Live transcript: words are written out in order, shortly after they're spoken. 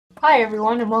Hi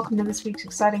everyone, and welcome to this week's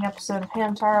exciting episode of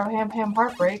Hamtaro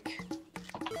Heartbreak.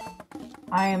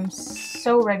 I am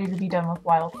so ready to be done with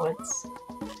Wildwoods.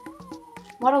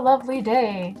 What a lovely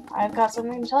day! I've got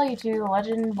something to tell you two. The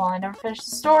legend, while I never finished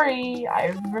the story, I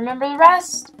remember the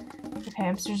rest! If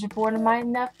hamsters are born and mighty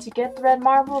enough to get the red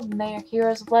marble, then they are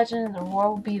heroes of legend, and the war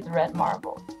will be the red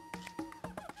marble.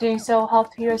 Doing so will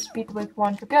help heroes defeat the wicked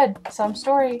one for good. Some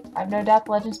story. I have no doubt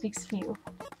the legend speaks to you.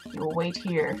 You will wait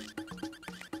here.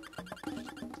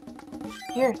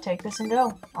 Here, take this and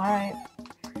go. Alright.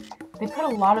 They put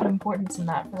a lot of importance in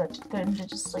that for them to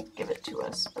just, like, give it to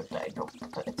us, but I don't,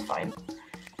 it's fine.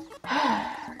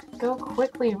 Go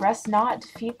quickly, rest not,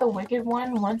 defeat the wicked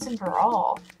one once and for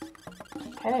all.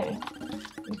 Okay.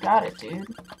 You got it, dude.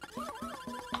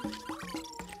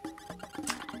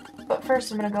 But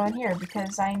first I'm gonna go in here,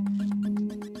 because I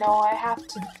know I have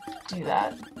to do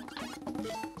that.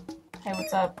 Hey,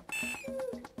 what's up?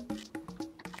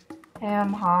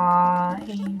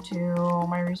 Hey you two,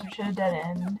 my research at a dead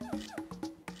end.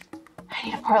 I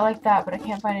need a part like that, but I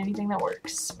can't find anything that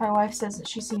works. My wife says that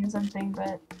she's seen something,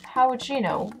 but how would she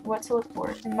know what to look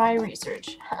for in my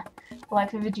research? The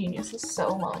life of a genius is so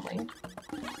lonely.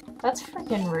 That's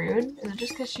freaking rude. Is it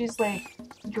just because she's, like,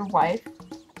 your wife?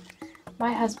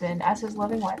 My husband, as his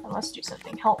loving wife, I must do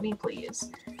something. Help me, please.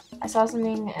 I saw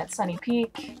something at Sunny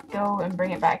Peak. Go and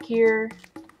bring it back here.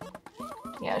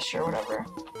 Yeah, sure, whatever.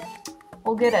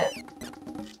 We'll get it.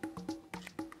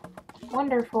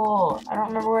 Wonderful. I don't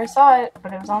remember where I saw it,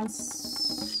 but it was on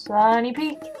Sunny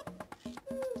Peak.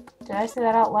 Did I say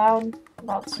that out loud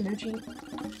about Smoochie?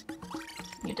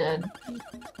 You did.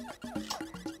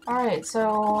 Alright,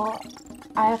 so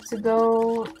I have to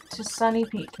go to Sunny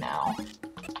Peak now.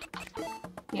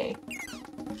 Yay.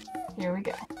 Here we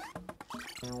go.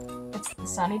 It's the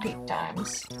Sunny Peak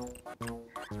times.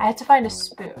 I had to find a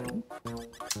spoon.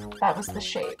 That was the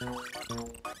shape.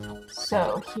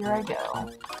 So, here I go.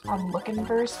 I'm looking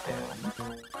for a spoon.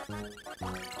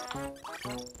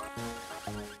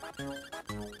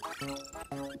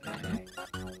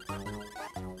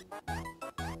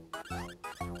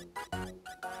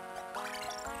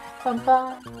 Bum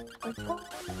bum, bum bum,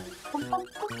 bum bum,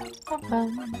 bum bum,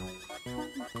 bum.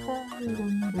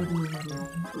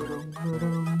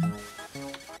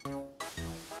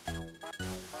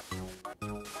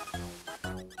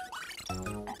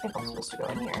 I think I'm supposed to go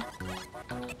in here.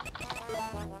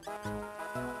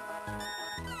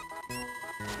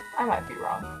 I might be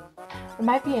wrong. It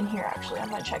might be in here, actually. I'm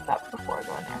gonna check that before I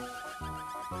go in there.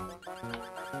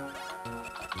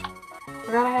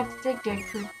 Forgot I had to dig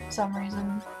for some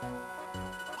reason.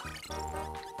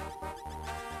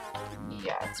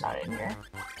 Yeah, it's not in here.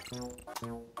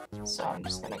 So I'm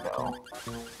just gonna go.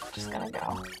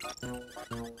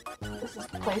 This is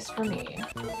the place for me.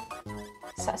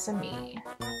 Sesame.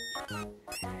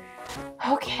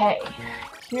 Okay,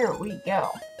 here we go.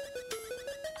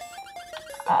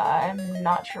 I'm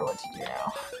not sure what to do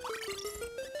now.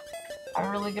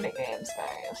 I'm really good at games,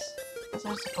 guys. Because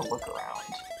I just have to look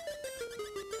around.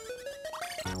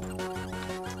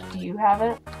 Do you have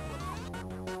it?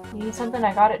 You need something?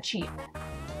 I got it cheap.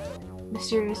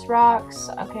 Mysterious rocks.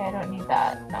 Okay, I don't need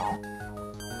that. No.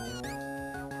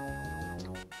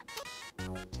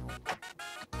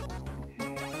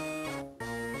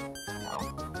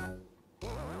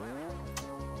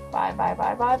 Bye, bye,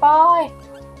 bye, bye, bye!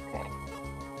 Okay.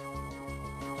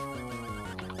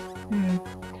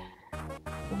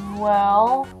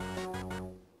 Well...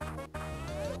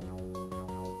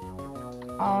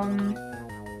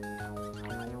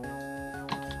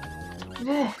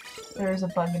 There's a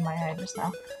bug in my eye just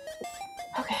now.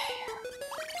 Okay.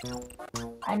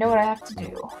 I know what I have to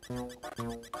do.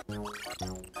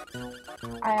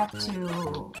 I have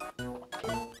to...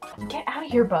 Get out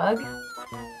of here, bug!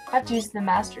 I have to use the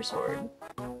Master Sword.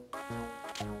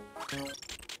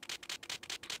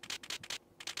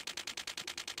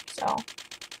 So,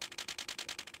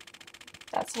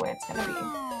 that's the way it's gonna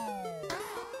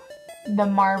be. The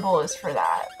marble is for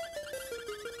that.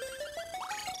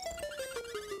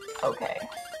 Okay.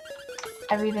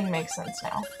 Everything makes sense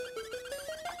now.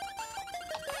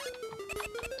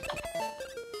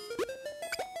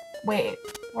 Wait,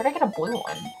 where'd I get a blue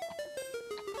one?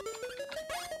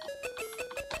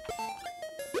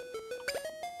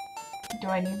 Do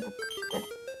I need the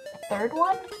third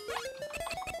one?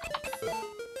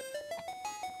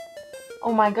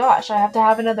 Oh my gosh, I have to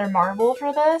have another marble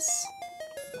for this?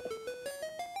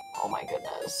 Oh my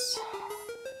goodness.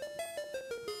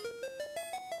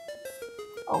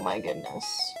 Oh my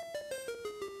goodness.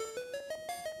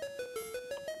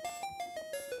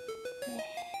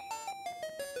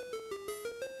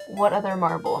 What other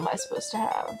marble am I supposed to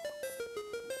have?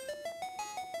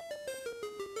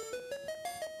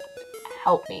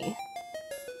 Help me.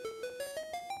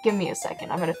 Give me a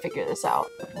second, I'm gonna figure this out.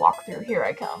 Walk through, here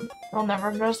I come. You'll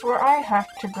never guess where I have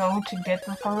to go to get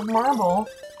the third marble.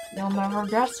 You'll never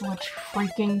guess which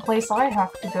freaking place I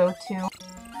have to go to.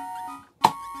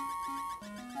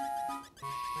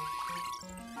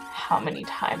 How many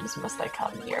times must I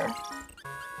come here?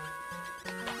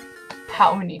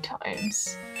 How many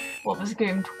times will this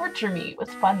game torture me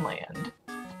with Funland?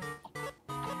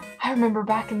 I remember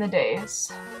back in the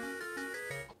days.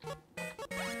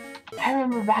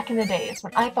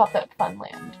 When I thought that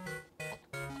Funland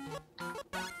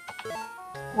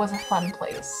was a fun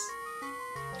place.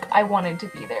 I wanted to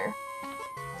be there.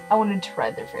 I wanted to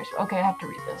ride their first. Okay, I have to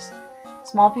read this.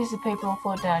 Small piece of paper will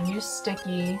float down. Use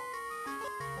sticky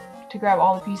to grab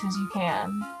all the pieces you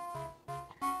can.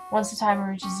 Once the timer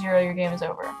reaches 0, your game is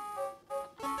over.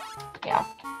 Yeah.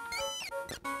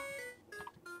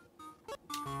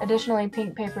 Additionally,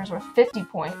 pink paper is worth 50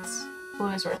 points, blue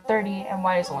is worth 30, and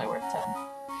white is only worth 10.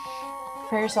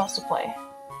 Prepare yourselves to play.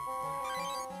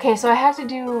 Okay, so I have to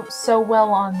do so well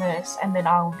on this, and then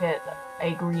I'll get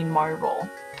a green marble.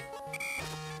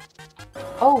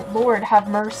 Oh, Lord, have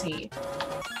mercy.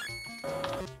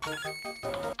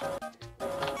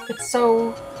 It's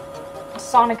so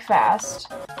Sonic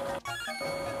fast.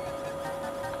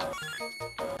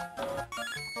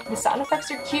 The sound effects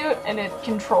are cute and it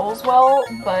controls well,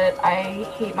 but I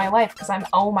hate my life because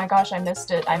oh my gosh, I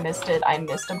missed it. I missed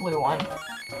a blue one.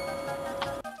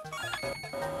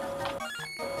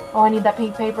 Oh, I need that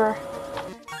pink paper.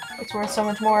 It's worth so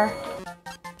much more.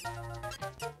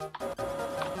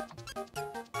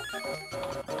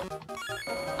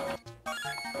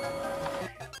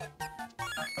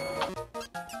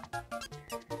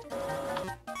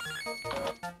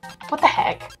 What the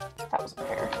heck? That wasn't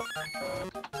fair.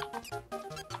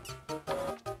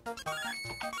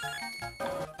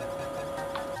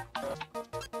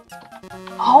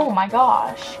 Oh my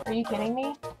gosh, are you kidding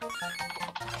me?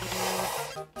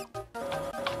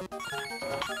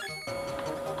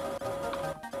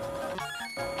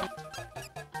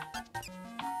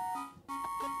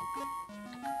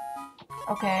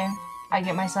 Okay, I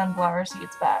get my sunflower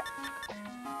seeds back.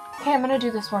 Okay, I'm gonna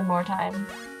do this one more time.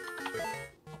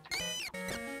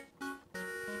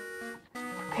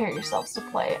 Prepare yourselves to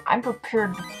play. I'm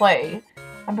prepared to play.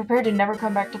 I'm prepared to never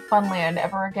come back to Funland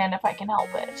ever again if I can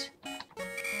help it.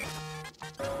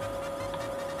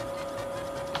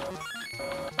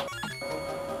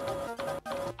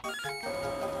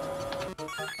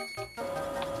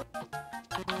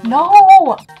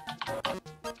 No!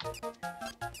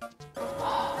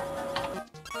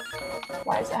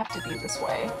 Why does it have to be this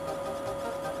way?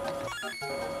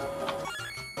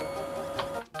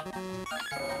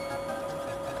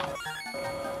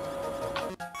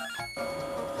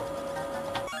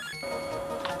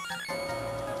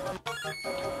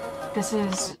 This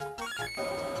is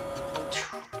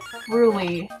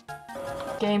truly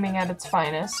gaming at its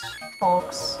finest,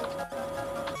 folks.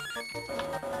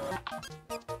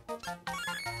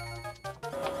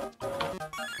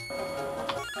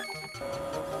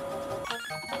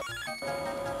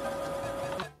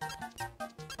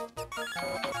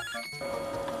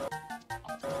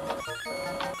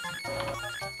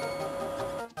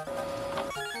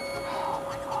 Oh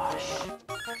my gosh.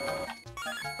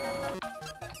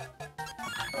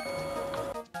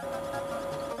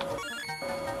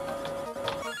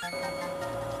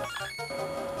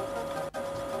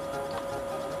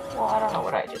 Well, I don't know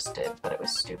what I just did, but it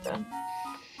was stupid.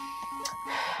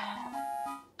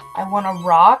 I want a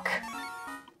rock.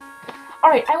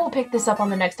 Alright, I will pick this up on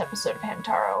the next episode of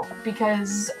Hamtaro,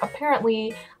 because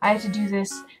apparently I have to do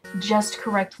this just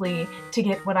correctly to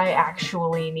get what I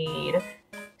actually need.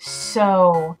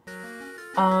 So,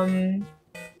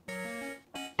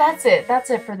 that's it. That's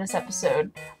it for this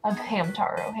episode of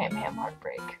Hamtaro, Ham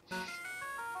Heartbreak.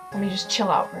 Let me just chill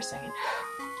out for a second.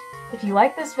 If you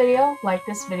like this video,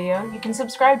 you can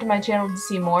subscribe to my channel to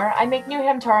see more. I make new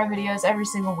Hamtaro videos every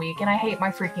single week, and I hate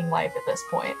my freaking life at this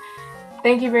point.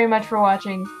 Thank you very much for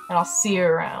watching, and I'll see you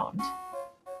around.